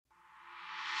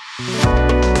Hello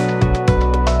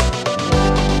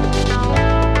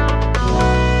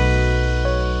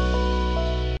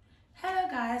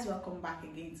guys, welcome back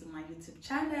again to my YouTube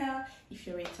channel. If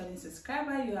you're a returning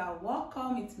subscriber, you are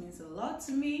welcome. It means a lot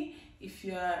to me. If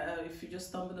you just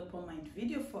stumbled upon my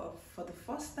video for the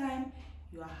first time,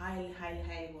 you are highly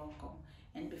welcome.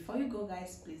 And before you go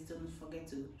guys, please don't forget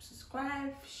to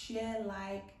subscribe, share,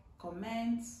 like,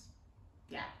 comment,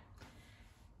 yeah,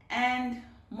 and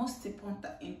most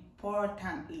importantly,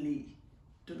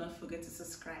 do not forget to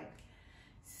subscribe.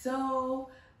 So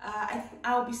I think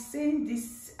I'll be saying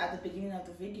this at the beginning of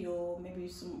the video. Maybe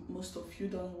most of you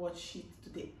don't watch it to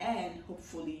the end.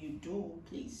 Hopefully you do,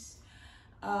 please.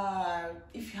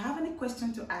 If you have any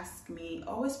question to ask me,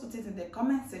 always put it in the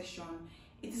comment section.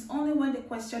 It is only when the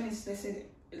question is, let's say,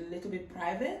 a little bit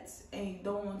private and you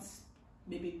don't want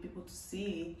maybe people to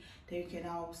see it, then you can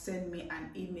now send me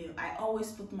an email. I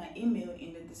always put my email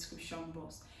in the description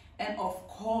box. And of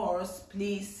course,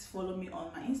 please follow me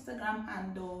on my Instagram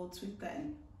handle, Twitter,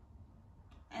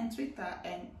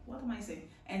 and what am I saying?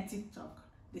 And TikTok.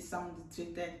 They sound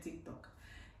Twitter and TikTok.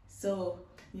 So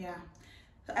yeah.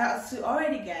 So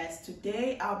already guys,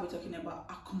 today I'll be talking about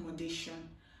accommodation.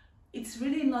 It's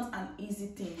really not an easy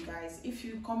thing, guys. If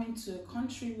you come into a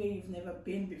country where you've never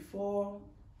been before,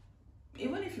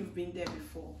 even if you've been there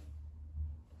before,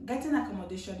 getting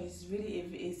accommodation is really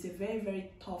it's a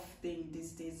very tough thing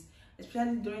these days,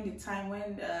 especially during the time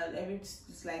when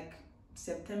it's like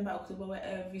September, October, where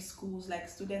every schools, like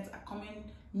students are coming,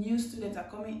 new students are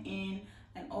coming in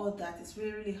and all that. It's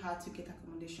really hard to get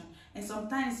accommodation, and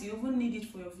sometimes you even need it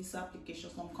for your visa application.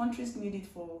 Some countries need it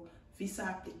for visa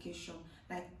application,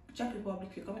 like Czech Republic.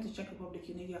 If you're coming to Czech Republic,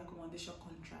 you need your accommodation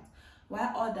contract,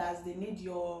 while others, they need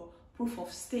your proof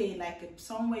of stay, like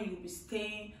somewhere you'll be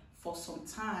staying for some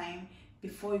time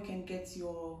before you can get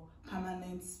your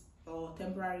permanent or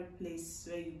temporary place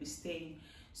where you'll be staying.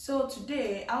 So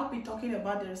today I'll be talking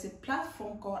about, there is a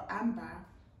platform called Amber.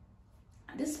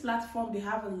 This platform, they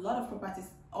have a lot of properties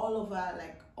all over,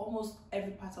 like almost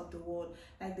every part of the world,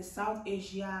 like the South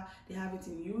Asia. They have it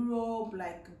in Europe,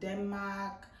 like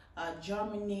Denmark,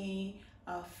 Germany,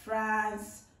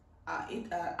 France,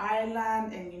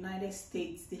 Ireland, and United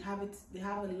States. They have it. They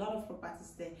have a lot of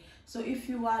properties there. So if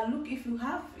you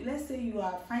have, let's say you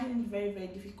are finding it very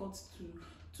difficult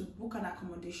to book an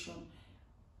accommodation,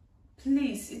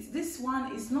 please, this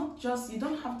one is not just, you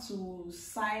don't have to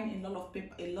sign a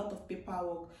lot of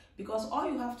paperwork, because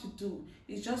all you have to do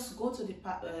is just go to the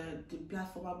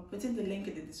platform. I'll be putting the link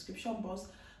in the description box.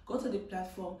 Go to the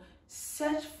platform,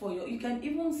 search for you can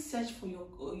even search for your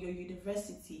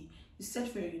university. You search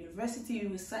for your university, you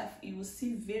will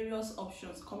see various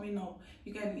options coming up.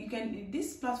 You can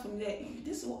this platform there,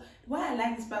 why I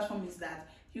like this platform is that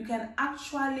you can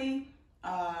actually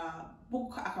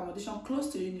book accommodation close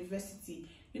to your university.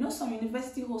 You know, some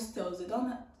university hostels, they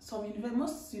don't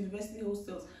most university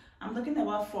hostels, I'm talking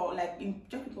about, for like in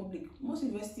Czech Republic, most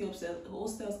university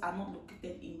hostels are not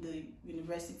located in the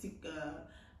university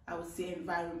I would say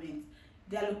environment.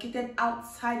 They are located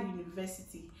outside the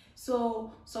university.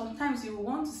 So sometimes you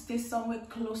want to stay somewhere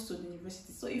close to the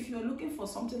university. So if you're looking for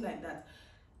something like that,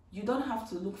 you don't have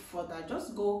to look further.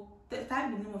 Just go type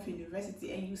the name of your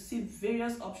university and you see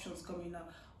various options coming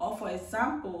up. Or for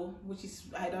example, which is,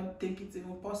 I don't think it's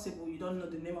even possible, you don't know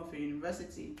the name of your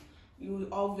university. You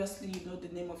obviously, you know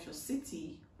the name of your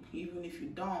city. Even if you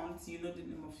don't, you know the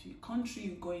name of your country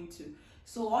you're going to.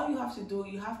 So all you have to do,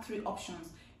 you have three options.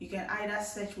 You can either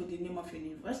search with the name of your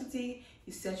university,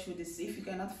 you search with this. If you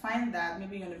cannot find that,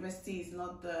 maybe your university is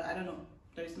not the, I don't know,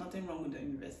 there is nothing wrong with the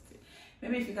university.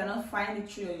 Maybe if you cannot find it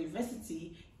through your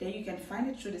university, then you can find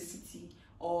it through the city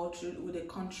or with the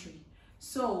country.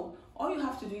 So all you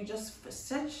have to do is just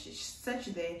search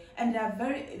there, and there are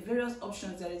various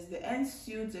options. There is the en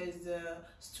suite, there is the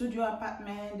studio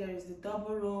apartment, there is the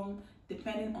double room,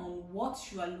 depending on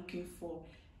what you are looking for.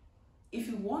 If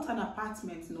you want an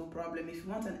apartment, no problem. If you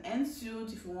want an en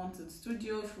suite, if you want a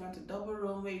studio, if you want a double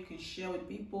room where you can share with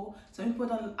people. Some people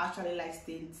don't actually like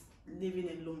living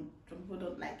alone. Some people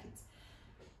don't like it.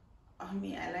 I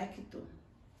mean, I like it though.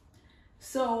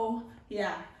 So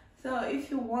yeah, so if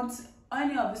you want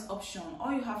any of this option,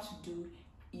 all you have to do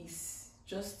is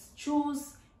just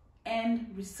choose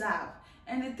and reserve.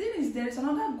 And the thing is, there is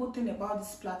another good thing about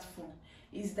this platform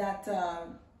is that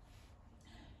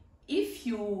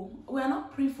we are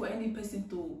not praying for any person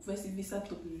to visa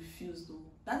to be refused though.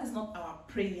 That is not our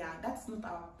prayer. That's not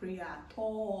our prayer at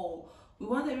all. We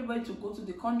want everybody to go to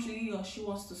the country he or she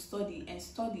wants to study and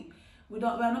study. We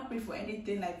are not praying for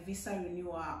anything like visa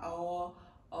renewal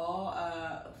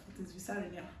or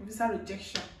visa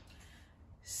rejection.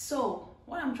 So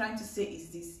what I'm trying to say is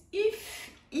this: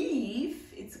 if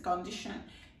it's a condition,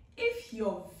 if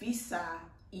your visa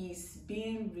is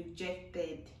being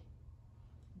rejected,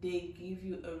 they give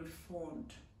you a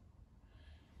refund.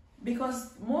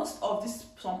 Because most of these,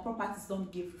 some properties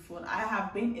don't give refund. I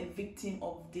have been a victim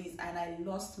of this and I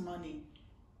lost money.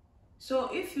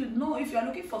 So if you know, if you are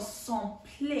looking for some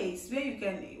place where you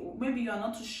can, maybe you are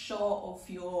not too sure of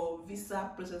your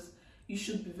visa process, you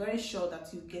should be very sure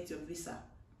that you get your visa,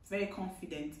 very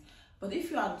confident. But if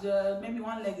you are maybe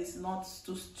one leg is not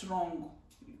too strong,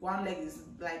 one leg is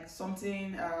like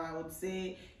something, I would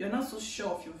say you're not so sure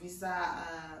of your visa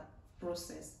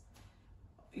process,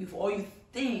 or you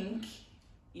think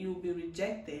you'll be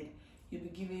rejected, you'll be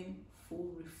given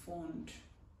full refund.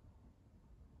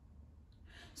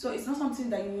 So it's not something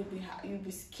that you'll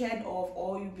be scared of,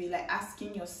 or you'll be like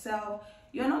asking yourself.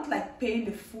 You're not like paying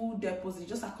the full deposit,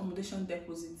 just accommodation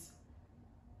deposits,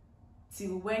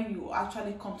 till when you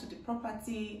actually come to the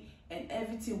property and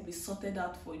everything will be sorted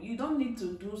out for you. You don't need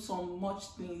to do so much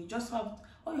thing. You just have,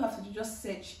 all you have to do, just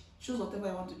search, choose whatever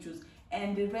you want to choose,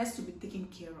 and the rest will be taken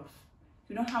care of.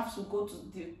 You don't have to go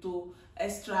to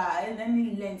extra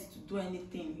any length to do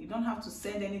anything. You don't have to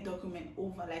send any document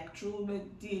over like through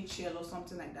DHL or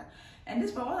something like that. And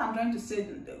this, but what I'm trying to say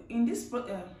in this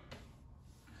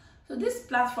so this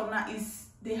platform now is,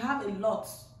 they have a lot.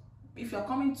 If you're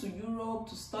coming to Europe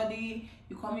to study,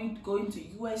 you're going to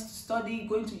US to study,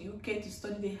 going to UK to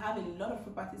study, they have a lot of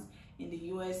properties in the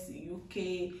US,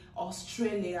 UK,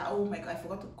 Australia. Oh my God, I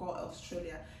forgot to call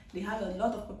Australia. They have a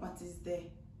lot of properties there.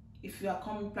 If you are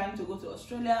planning to go to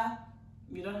Australia,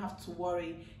 you don't have to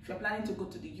worry. If you're planning to go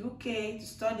to the UK to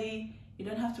study, you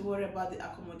don't have to worry about the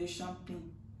accommodation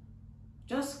thing.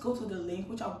 Just go to the link,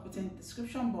 which I'll put in the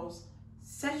description box,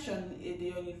 search on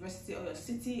your university or your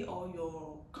city or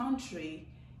your country,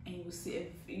 and you will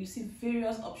see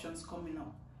various options coming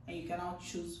up, and you can now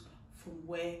choose from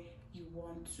where you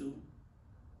want to.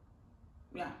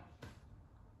 Yeah.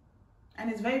 And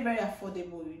it's very, very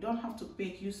affordable. You don't have to pay a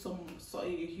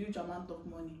huge amount of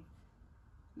money.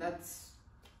 That's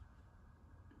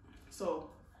so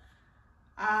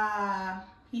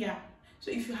yeah.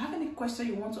 So if you have any question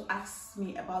you want to ask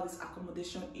me about this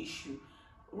accommodation issue,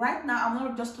 right now I'm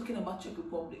not just talking about Czech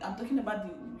Republic. I'm talking about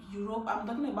Europe. I'm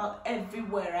talking about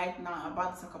everywhere right now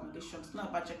about this accommodation. It's not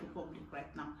about Czech Republic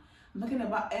right now. I'm talking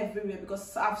about everywhere,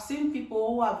 because I've seen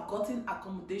people who have gotten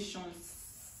accommodations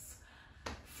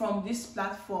from this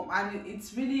platform, and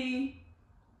it's really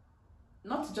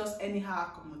not just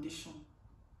anyhow accommodation.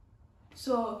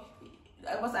 So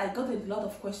I got a lot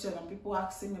of questions and people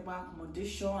asking me about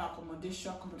accommodation.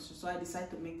 So I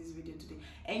decided to make this video today,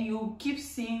 and you keep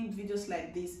seeing videos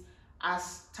like this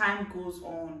as time goes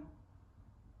on.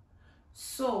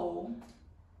 So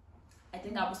I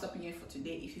think I'll be stopping here for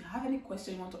today. If you have any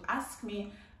question you want to ask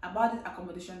me about this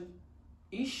accommodation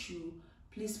issue,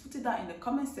 please put it down in the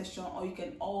comment section, or you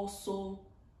can always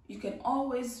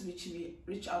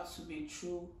reach out to me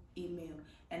through email,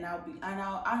 and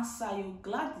I'll answer you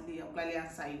gladly. I'll gladly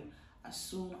answer you as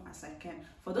soon as I can.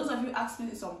 For those of you asking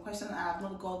me some questions I have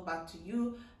not got back to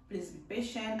you, please be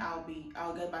patient.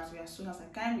 I'll get back to you as soon as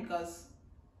I can, because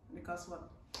what?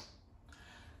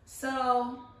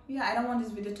 So yeah, I don't want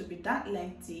this video to be that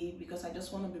lengthy, because I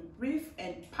just want to be brief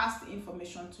and pass the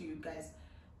information to you guys.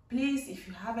 Please, if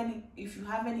you have any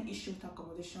issue with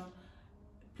accommodation,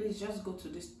 please just go to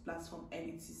this platform, and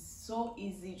it is so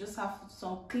easy. Just have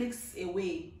some clicks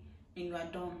away and you are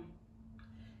done.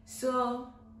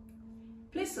 So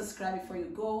please subscribe before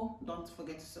you go. Don't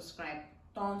forget to subscribe.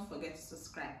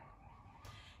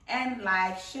 And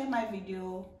like, share my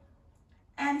video,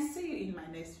 and see you in my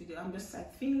next video. I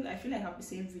feel like I'll be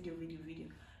saying video.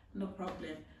 No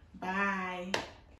problem. Bye.